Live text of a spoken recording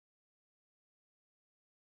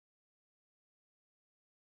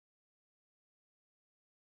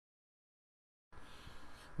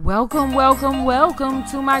Welcome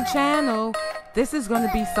to my channel. This is going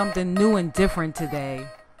to be something new and different today.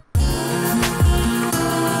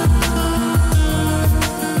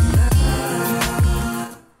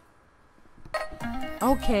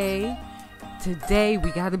 Okay, today we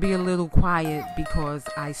got to be a little quiet because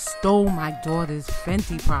I stole my daughter's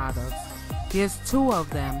Fenty products. There's two of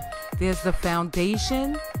them. There's the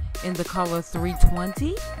foundation in the color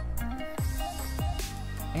 320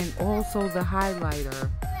 and also the highlighter,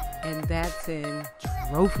 and that's in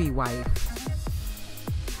Trophy Wife.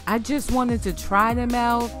 I just wanted to try them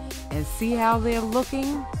out and see how they're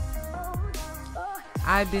looking.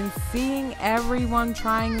 I've been seeing everyone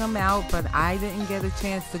trying them out, but I didn't get a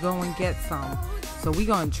chance to go and get some. So we're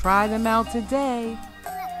going to try them out today.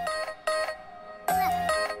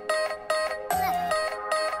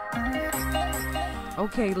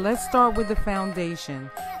 Okay, let's start with the foundation.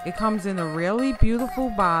 It comes in a really beautiful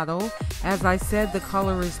bottle. As I said, the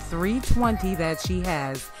color is 320 that she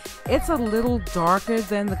has. It's a little darker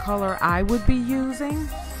than the color I would be using.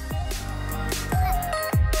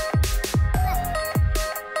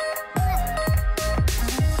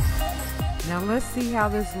 Now let's see how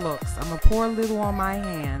this looks. I'm going to pour a little on my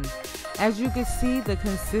hand. As you can see, the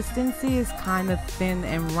consistency is kind of thin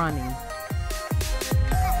and runny.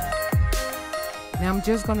 Now I'm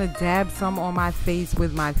just going to dab some on my face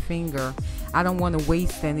with my finger. I don't want to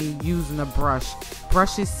waste any using a brush.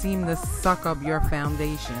 Brushes seem to suck up your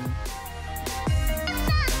foundation.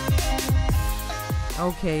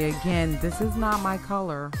 Okay, again, this is not my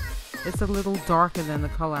color. It's a little darker than the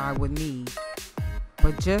color I would need.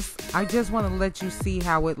 But I just want to let you see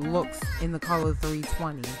how it looks in the color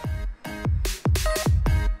 320.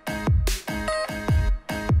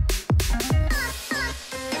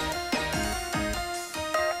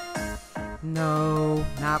 No,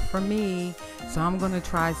 not for me. So I'm going to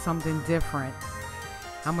try something different.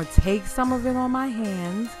 I'm going to take some of it on my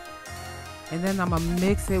hands, and then I'm going to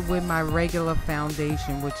mix it with my regular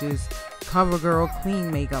foundation, which is CoverGirl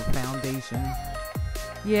Clean Makeup Foundation.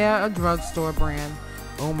 Yeah, a drugstore brand.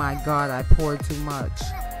 Oh my God, I poured too much.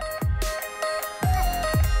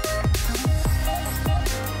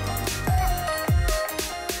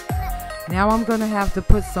 Now I'm going to have to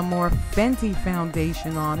put some more Fenty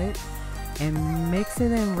foundation on it and mix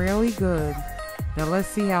it in really good. Now let's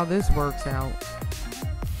see how this works out.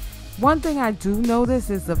 One thing I do notice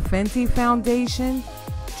is the Fenty foundation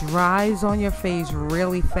dries on your face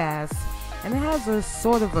really fast, and it has a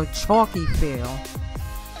sort of a chalky feel.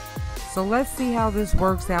 So let's see how this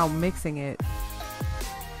works out mixing it.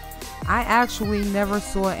 I actually never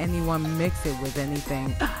saw anyone mix it with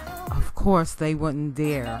anything. Of course they wouldn't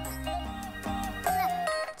dare.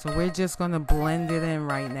 So we're just gonna blend it in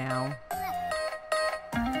right now.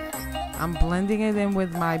 I'm blending it in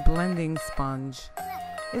with my blending sponge.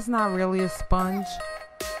 It's not really a sponge,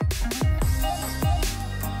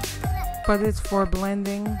 but it's for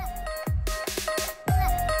blending.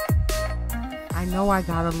 I know I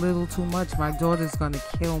got a little too much. My daughter's gonna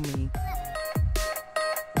kill me.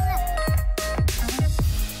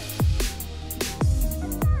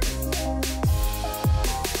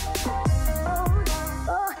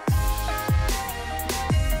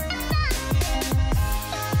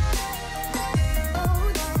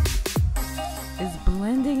 It's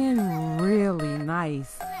blending in really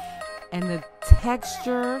nice, and the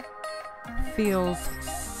texture feels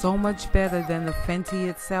so much better than the Fenty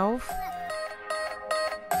itself.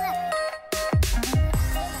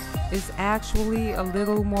 It's actually a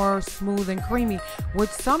little more smooth and creamy, which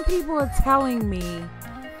some people are telling me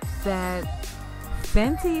that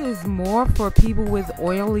Fenty is more for people with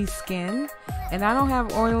oily skin, and I don't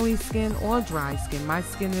have oily skin or dry skin. My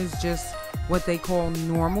skin is just what they call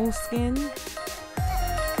normal skin.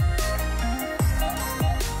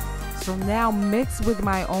 So now mixed with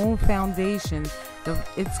my own foundation,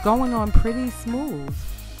 it's going on pretty smooth,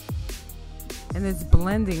 and it's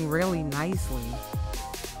blending really nicely.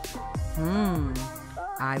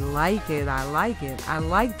 I like it. I like it. I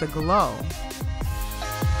like the glow.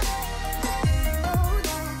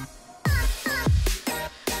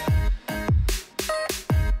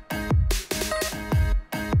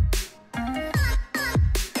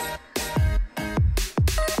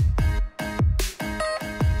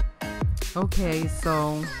 Okay,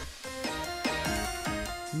 so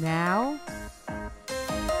now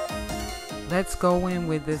let's go in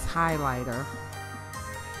with this highlighter.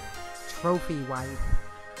 Trophy Wife.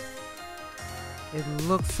 It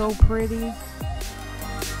looks so pretty.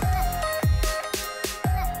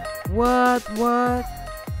 What?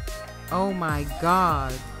 Oh my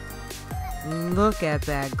God. Look at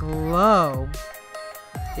that glow.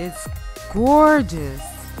 It's gorgeous.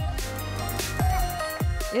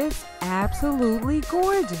 It's absolutely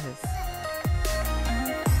gorgeous.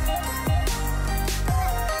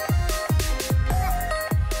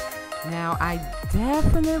 Now I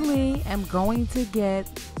definitely am going to get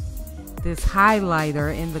this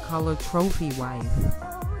highlighter in the color Trophy Wife.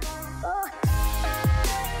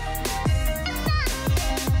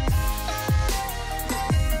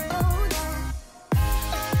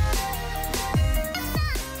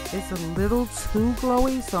 It's a little too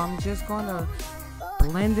glowy, so I'm just going to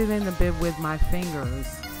blend it in a bit with my fingers.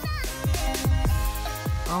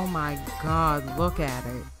 Oh my God, look at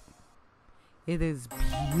it. It is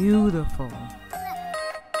beautiful.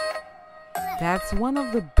 That's one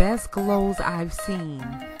of the best glows I've seen.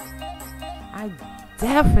 I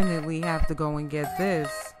definitely have to go and get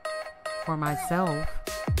this for myself.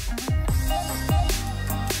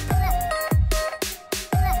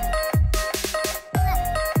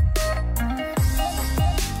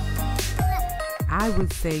 I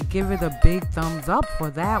would say give it a big thumbs up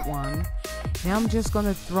for that one. Now I'm just going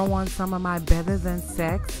to throw on some of my Better Than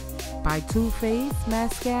Sex by Too Faced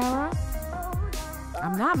mascara.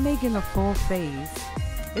 I'm not making a full face.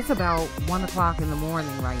 It's about 1 o'clock in the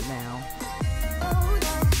morning right now.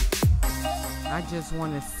 I just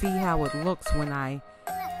want to see how it looks when I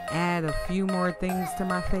add a few more things to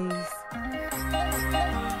my face.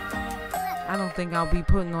 I don't think I'll be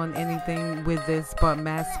putting on anything with this but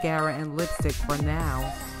mascara and lipstick for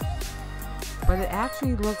now. But it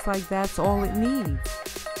actually looks like that's all it needs.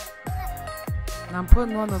 And I'm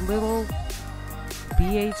putting on a little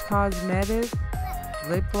BH Cosmetics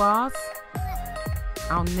lip gloss.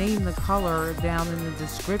 I'll name the color down in the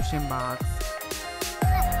description box.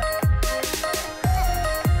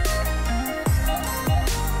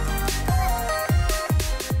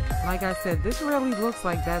 Like I said, this really looks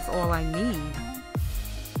like that's all I need.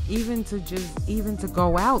 Even to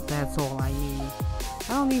go out, that's all I need.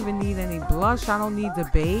 I don't even need any blush. I don't need to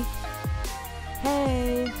bake.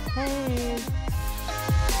 Hey.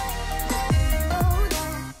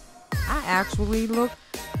 I actually look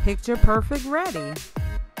picture perfect ready.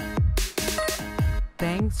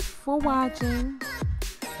 Thanks for watching,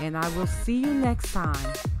 and I will see you next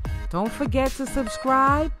time. Don't forget to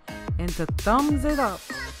subscribe and to thumbs it up.